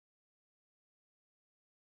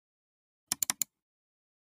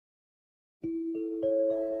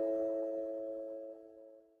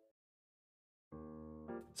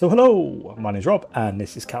So hello, my name is Rob and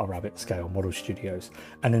this is Cattle Rabbit Scale Model Studios,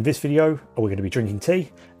 and in this video we're going to be drinking tea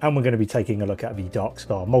and we're going to be taking a look at the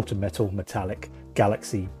Darkstar Molten Metal Metallic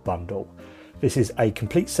Galaxy Bundle. This is a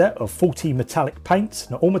complete set of 40 metallic paints,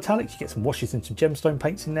 not all metallic, you get some washes and some gemstone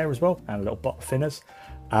paints in there as well, and a little bottle of thinners.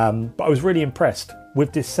 But I was really impressed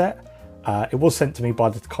with this set. It was sent to me by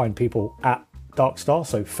the kind people at Darkstar,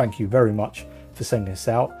 so thank you very much for sending this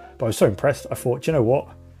out. But I was so impressed, I thought, do you know what?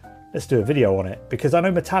 Let's do a video on it, because I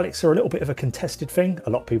know metallics are a little bit of a contested thing. A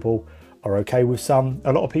lot of people are okay with some.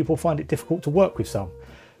 A lot of people find it difficult to work with some.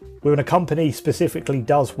 When a company specifically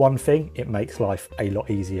does one thing, it makes life a lot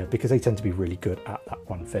easier because they tend to be really good at that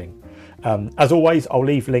one thing. As always, I'll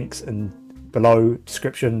leave links and below,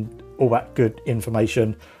 description, all that good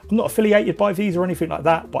information. I'm not affiliated by these or anything like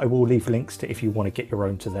that, but I will leave links to if you want to get your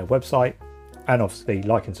own to their website. And obviously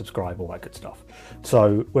like and subscribe, all that good stuff.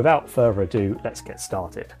 So without further ado, let's get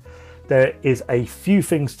started. There is a few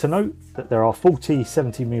things to note, that there are 40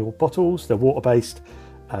 70ml bottles. They're water based,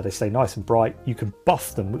 they stay nice and bright. You can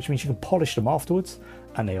buff them, which means you can polish them afterwards,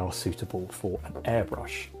 and they are suitable for an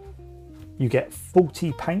airbrush. You get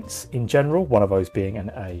 40 paints in general, one of those being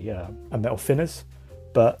a metal thinners,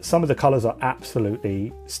 but some of the colours are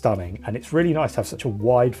absolutely stunning, and it's really nice to have such a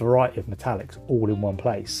wide variety of metallics all in one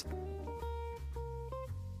place.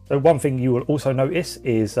 So one thing you will also notice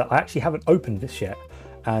is that I actually haven't opened this yet,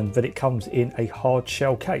 and that it comes in a hard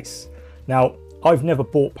shell case. Now, I've never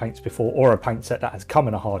bought paints before or a paint set that has come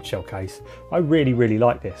in a hard shell case. I really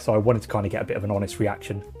like this, so I wanted to kind of get a bit of an honest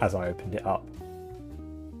reaction as I opened it up.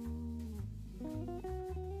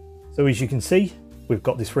 So as you can see, we've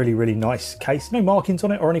got this really nice case. No markings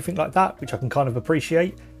on it or anything like that, which I can kind of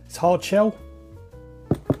appreciate. It's hard shell,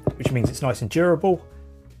 which means it's nice and durable.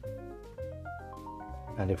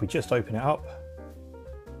 And if we just open it up,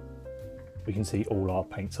 we can see all our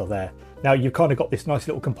paints are there. Now you've kind of got this nice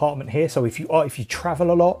little compartment here, so if you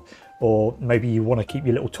travel a lot, or maybe you want to keep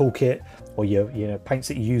your little toolkit or your paints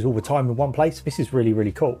that you use all the time in one place, this is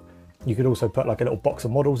really cool. You could also put like a little box of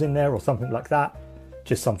models in there or something like that,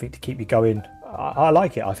 just something to keep you going. I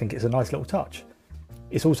like it. I think it's a nice little touch.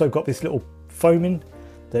 It's also got this little foaming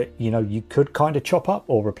that you could kind of chop up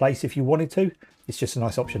or replace if you wanted to. It's just a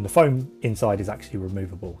nice option. The foam inside is actually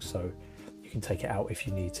removable, so you can take it out if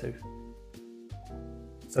you need to.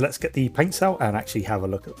 So let's get the paints out and actually have a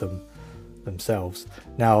look at them themselves.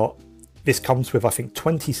 Now, this comes with, I think,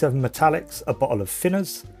 27 metallics, a bottle of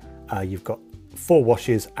thinners. You've got 4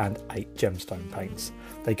 washes and 8 gemstone paints.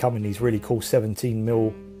 They come in these really cool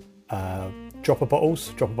 17ml dropper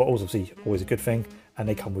bottles. Dropper bottles, obviously, always a good thing. And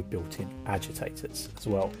they come with built-in agitators as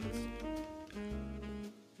well.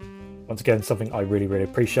 Once again, something I really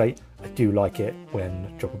appreciate. I do like it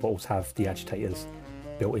when dropper bottles have the agitators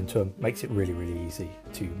built into them. Makes it really easy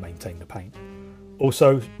to maintain the paint.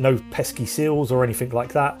 Also, no pesky seals or anything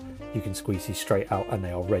like that. You can squeeze these straight out and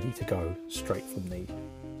they are ready to go straight from the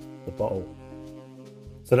bottle.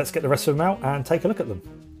 So let's get the rest of them out and take a look at them.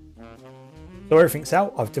 So everything's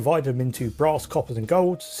out. I've divided them into brass, coppers and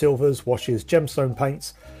golds, silvers, washes, gemstone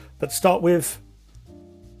paints. But to start with,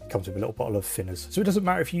 it comes with a little bottle of thinners. So it doesn't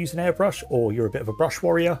matter if you use an airbrush or you're a bit of a brush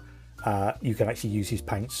warrior, you can actually use these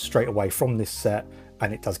paints straight away from this set,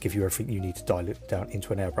 and it does give you everything you need to dilute down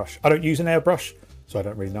into an airbrush. I don't use an airbrush, so I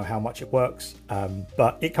don't really know how much it works,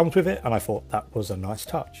 but it comes with it, and I thought that was a nice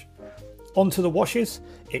touch. Onto the washes,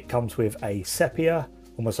 it comes with a sepia,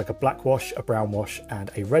 almost like a black wash, a brown wash, and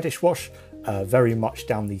a reddish wash, very much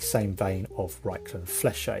down the same vein of Reichland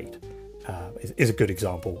Flesh Shade. Is a good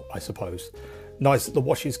example, I suppose. Nice that the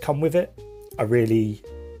washes come with it. I really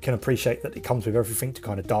can appreciate that it comes with everything to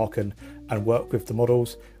kind of darken and work with the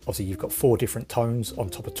models. Obviously you've got 4 different tones on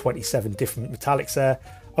top of 27 different metallics there.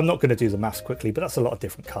 I'm not going to do the maths quickly, but that's a lot of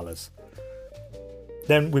different colours.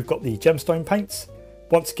 Then we've got the gemstone paints.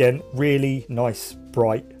 Once again, really nice,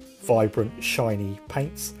 bright, vibrant, shiny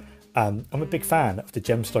paints. I'm a big fan of the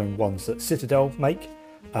gemstone ones that Citadel make.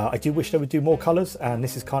 I do wish they would do more colours, and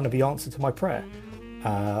this is kind of the answer to my prayer.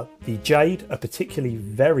 The jade, a particularly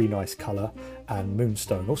very nice colour, and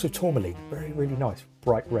moonstone, also tourmaline, really nice,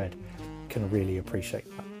 bright red. Can really appreciate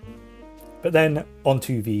that. But then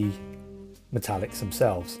onto the metallics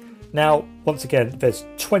themselves. Now, once again, there's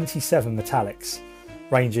 27 metallics,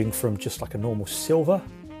 ranging from just like a normal silver,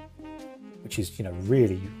 which is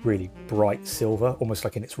really bright silver, almost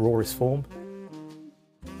like in its rawest form.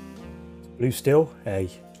 Blue steel, hey,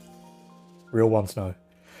 real ones know.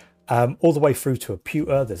 All the way through to a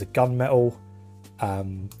pewter. There's a gunmetal,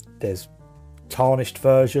 there's tarnished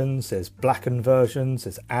versions, there's blackened versions,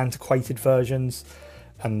 there's antiquated versions,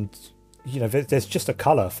 and there's just a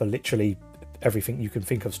colour for literally everything you can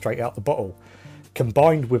think of straight out the bottle.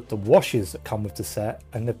 combined with the washes that come with the set,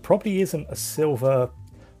 and there probably isn't a silver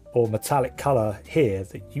or metallic colour here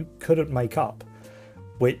that you couldn't make up,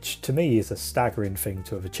 which to me is a staggering thing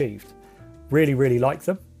to have achieved. Really, really like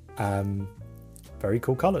them. Very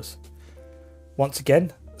cool colours. Once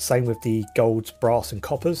again, same with the golds, brass and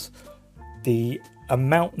coppers. The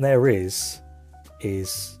amount there is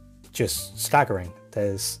just staggering.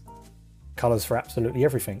 There's colours for absolutely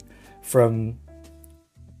everything, from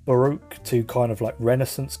Baroque to kind of like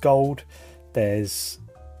Renaissance gold. There's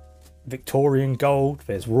Victorian gold,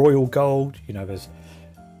 there's royal gold, you know, there's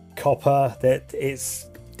copper.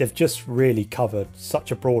 They've just really covered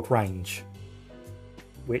such a broad range,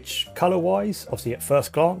 which colour wise, obviously at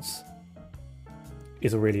first glance,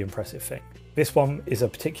 is a really impressive thing. This one is a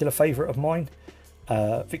particular favourite of mine,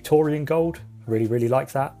 Victorian gold. Really, really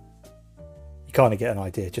like that. You kind of get an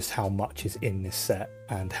idea just how much is in this set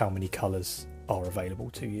and how many colours are available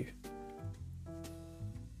to you.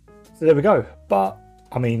 So there we go. But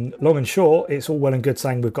I mean, long and short, it's all well and good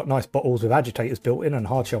saying we've got nice bottles with agitators built in and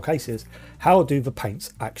hard shell cases. How do the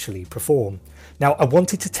paints actually perform? Now, I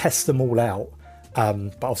wanted to test them all out,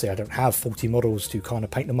 but obviously I don't have 40 models to kind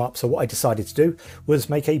of paint them up. So what I decided to do was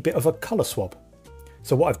make a bit of a colour swab.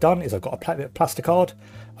 So what I've done is I've got a bit of plasticard,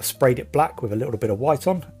 I've sprayed it black with a little bit of white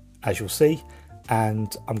on, as you'll see,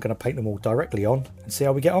 and I'm going to paint them all directly on and see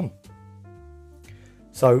how we get on.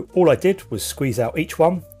 So all I did was squeeze out each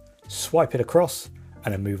one, swipe it across,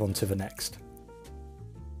 and then move on to the next.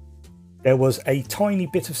 There was a tiny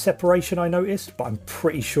bit of separation I noticed, but I'm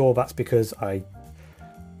pretty sure that's because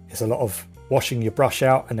it's a lot of washing your brush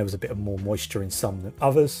out and there was a bit of more moisture in some than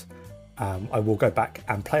others. I will go back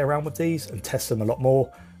and play around with these and test them a lot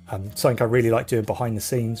more. Something I really like doing behind the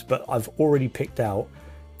scenes, but I've already picked out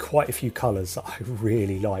quite a few colours that I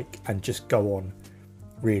really like and just go on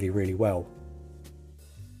really, really well.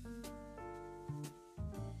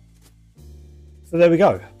 So there we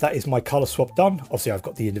go, that is my colour swap done. Obviously I've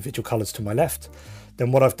got the individual colours to my left.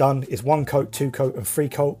 Then what I've done is 1 coat, 2 coat and 3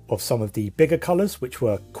 coat of some of the bigger colours, which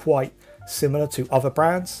were quite similar to other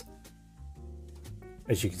brands.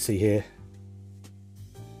 As you can see here,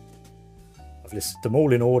 I've listed them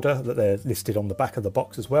all in order that they're listed on the back of the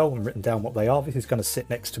box as well and written down what they are. This is going to sit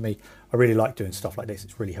next to me. I really like doing stuff like this,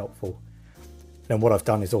 it's really helpful. Then what I've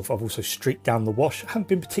done is I've also streaked down the wash. I haven't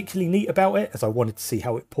been particularly neat about it as I wanted to see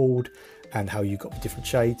how it pulled and how you got the different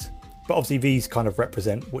shades. But obviously these kind of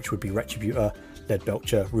represent, which would be Retributor, Lead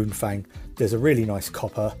Belcher, Runefang. There's a really nice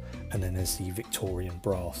copper, and then there's the Victorian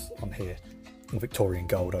brass on here, or Victorian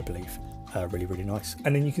gold I believe. Really, really nice.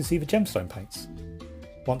 And then you can see the gemstone paints.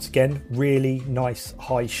 Once again, really nice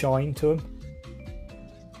high shine to them.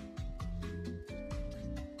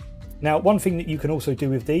 Now, one thing that you can also do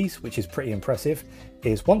with these, which is pretty impressive,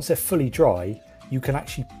 is once they're fully dry, you can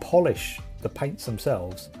actually polish the paints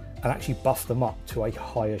themselves and actually buff them up to a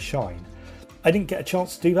higher shine. I didn't get a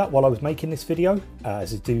chance to do that while I was making this video,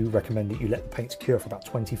 as I do recommend that you let the paints cure for about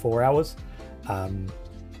 24 hours.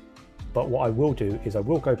 But what I will do is I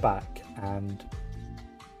will go back and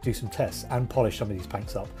do some tests and polish some of these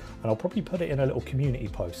paints up, and I'll probably put it in a little community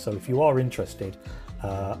post. So if you are interested,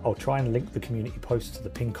 I'll try and link the community post to the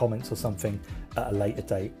pinned comments or something at a later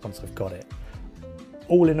date once I've got it.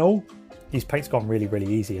 All in all, these paints gone really,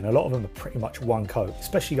 really easy, and a lot of them are pretty much 1 coat,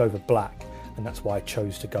 especially over black, and that's why I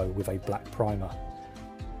chose to go with a black primer.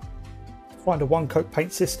 Find a 1 coat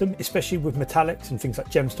paint system, especially with metallics and things like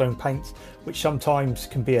gemstone paints, which sometimes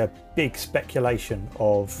can be a big speculation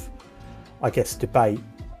of, I guess, debate.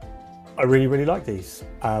 I really, really like these.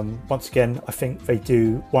 Once again, I think they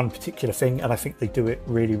do one particular thing, and I think they do it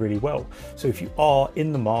really, really well. So if you are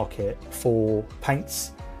in the market for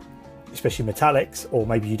paints, especially metallics, or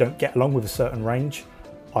maybe you don't get along with a certain range,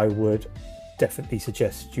 I would definitely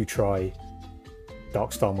suggest you try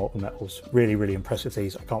Darkstar Molten Metals. Really, really impressed with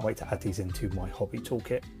these. I can't wait to add these into my hobby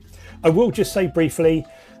toolkit. I will just say briefly,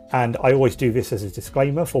 and I always do this as a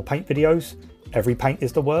disclaimer for paint videos, every paint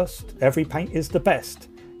is the worst, every paint is the best.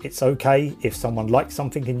 It's okay if someone likes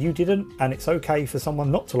something and you didn't, and it's okay for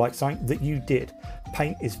someone not to like something that you did.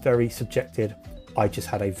 Paint is very subjective. I just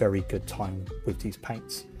had a very good time with these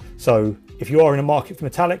paints. So if you are in a market for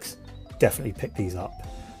metallics, definitely pick these up.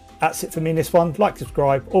 That's it for me in this one. Like,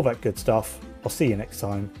 subscribe, all that good stuff. I'll see you next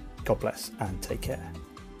time. God bless and take care.